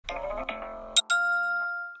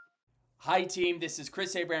Hi team, this is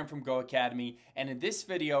Chris Abraham from GOHacademy, and in this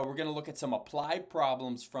video we're going to look at some applied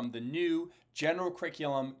problems from the new general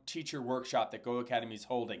curriculum teacher workshop that GOHacademy is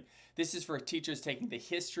holding. This is for teachers taking the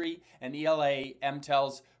history and ELA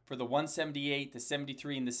MTELs for the 178, the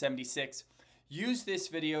 73, and the 76. Use this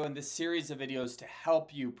video and this series of videos to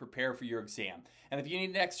help you prepare for your exam. And if you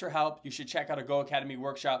need extra help, you should check out a GOHacademy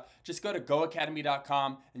workshop. Just go to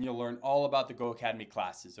GOHacademy.com and you'll learn all about the GOHacademy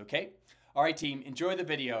classes, okay? All right team, enjoy the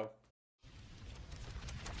video.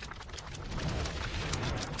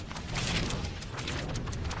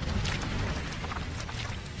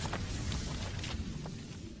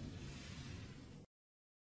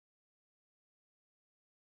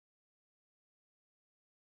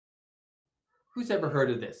 Who's ever heard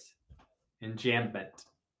of this? Enjambment.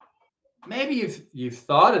 Maybe you've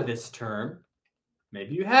thought of this term.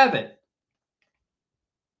 Maybe you haven't.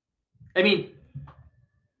 I mean,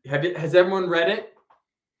 has everyone read it?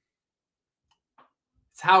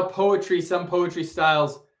 It's how some poetry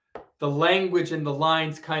styles, the language and the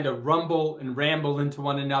lines kind of rumble and ramble into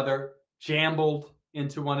one another, jambled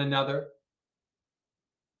into one another.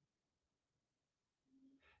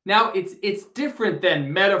 Now, it's different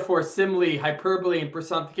than metaphor, simile, hyperbole, and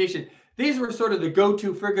personification. These were sort of the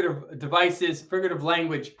go-to figurative devices, figurative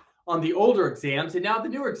language on the older exams. And now the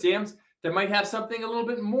newer exams, they might have something a little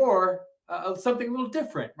bit more, something a little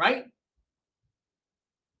different, right?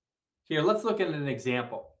 Here, let's look at an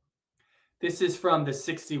example. This is from the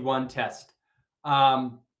 61 test.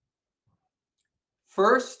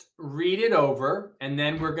 First, read it over, and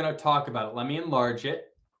then we're going to talk about it. Let me enlarge it.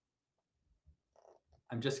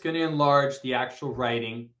 I'm just going to enlarge the actual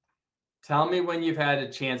writing. Tell me when you've had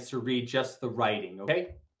a chance to read just the writing,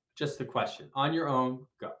 okay? Just the question. On your own,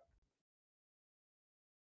 go.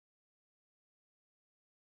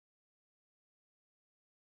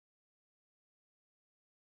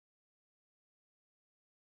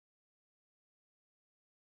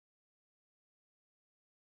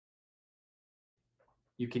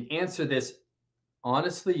 You can answer this,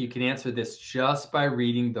 honestly, you can answer this just by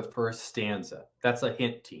reading the first stanza. That's a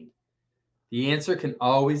hint, team. The answer can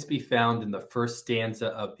always be found in the first stanza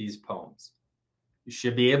of these poems. You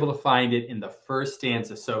should be able to find it in the first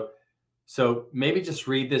stanza. So maybe just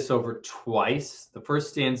read this over twice. The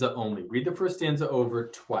first stanza only. Read the first stanza over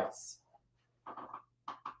twice.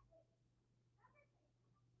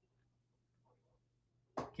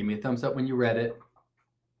 Give me a thumbs up when you read it.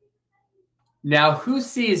 Now, who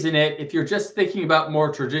sees in it, if you're just thinking about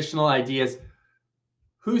more traditional ideas,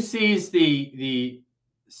 who sees the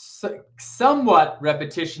somewhat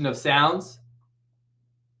repetition of sounds?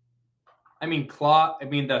 I mean,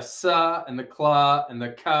 the sa and the kla and the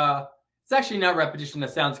ka. It's actually not repetition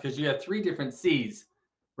of sounds because you have three different C's,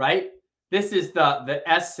 right? This is the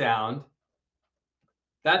S sound.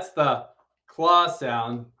 That's the kla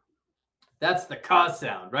sound. That's the ka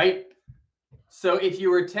sound, right? So if you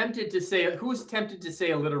were tempted to say, who's tempted to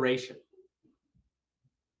say alliteration?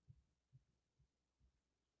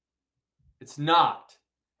 It's not.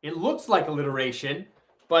 It looks like alliteration,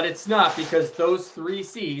 but it's not because those three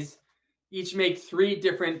C's each make three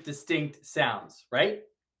different distinct sounds, right?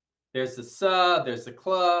 There's the sa, there's the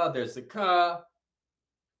kla, there's the ka.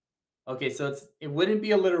 Okay, so it wouldn't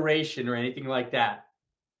be alliteration or anything like that.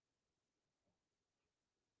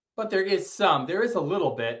 But there is some. There is a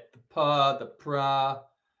little bit. The pa, the pra,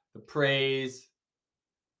 the praise.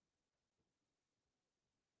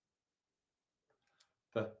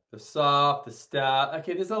 The soft, the sta.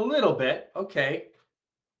 Okay, there's a little bit. Okay.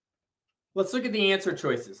 Let's look at the answer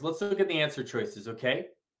choices. Okay?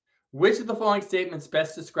 Which of the following statements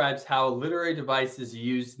best describes how a literary device is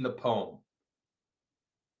used in the poem?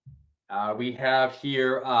 We have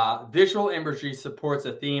here, visual imagery supports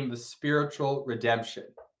a theme of spiritual redemption.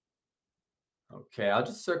 Okay, I'll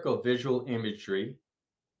just circle visual imagery.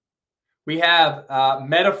 We have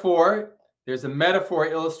metaphor. There's a metaphor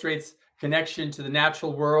illustrates connection to the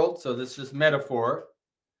natural world. So this is just metaphor.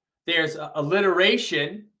 There's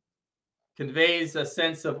alliteration, conveys a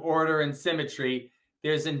sense of order and symmetry.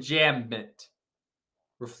 There's enjambment,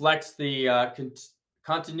 reflects the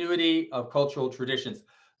continuity of cultural traditions.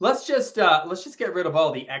 Let's just get rid of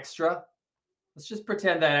all the extra. Let's just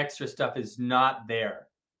pretend that extra stuff is not there.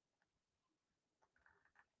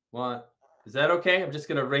 Is that okay? I'm just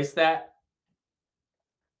going to erase that.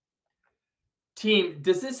 Team,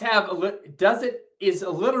 is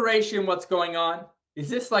alliteration what's going on? Is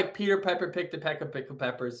this like Peter Piper picked a peck of pickled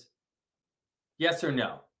peppers? Yes or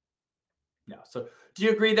no? No. So do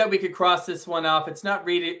you agree that we could cross this one off? It's not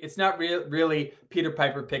really Peter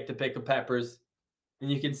Piper picked a peck of peppers.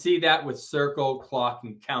 And you can see that with circle, clock,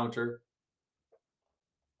 and counter.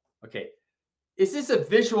 Okay. Is this a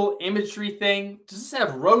visual imagery thing? Does this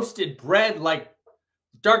have roasted bread like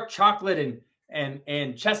dark chocolate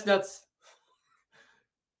and chestnuts?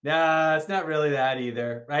 Nah, it's not really that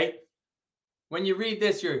either, right? When you read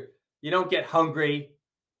this, you don't get hungry.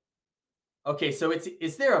 Okay, so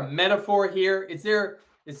is there a metaphor here? Is there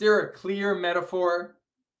a clear metaphor?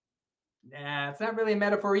 Nah, it's not really a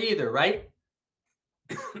metaphor either, right?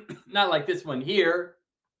 Not like this one here.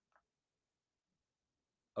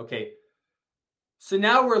 Okay, so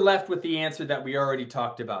now we're left with the answer that we already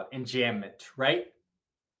talked about, enjambment, right?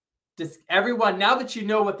 Does everyone, now that you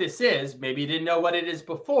know what this is, maybe you didn't know what it is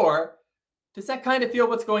before, does that kind of feel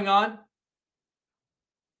what's going on?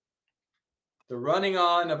 The running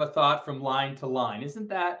on of a thought from line to line. Isn't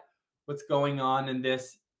that what's going on in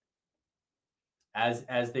this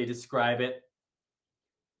as they describe it?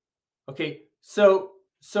 Okay, so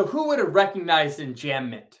who would have recognized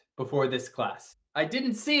enjambment before this class? I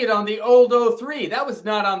didn't see it on the old 03. That was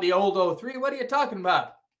not on the old 03. What are you talking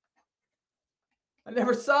about? I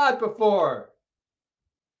never saw it before.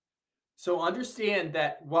 So understand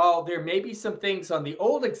that while there may be some things on the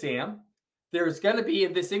old exam, there's going to be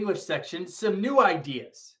in this English section some new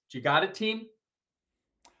ideas. You got it, team?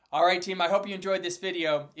 All right, team, I hope you enjoyed this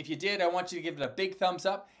video. If you did, I want you to give it a big thumbs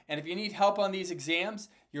up. And if you need help on these exams,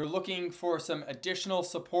 you're looking for some additional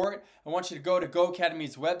support, I want you to go to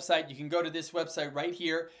GOHacademy's website. You can go to this website right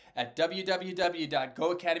here at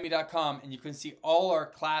www.GOHacademy.com, and you can see all our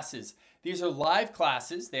classes. These are live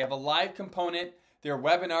classes. They have a live component. They're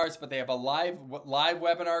webinars, but they have a live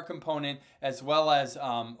webinar component as well as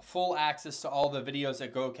full access to all the videos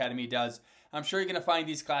that GOHacademy does. I'm sure you're going to find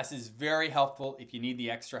these classes very helpful if you need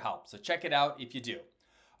the extra help. So check it out if you do.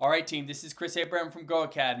 All right, team, this is Chris Abraham from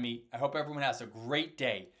GOHacademy. I hope everyone has a great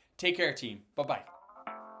day. Take care, team. Bye-bye.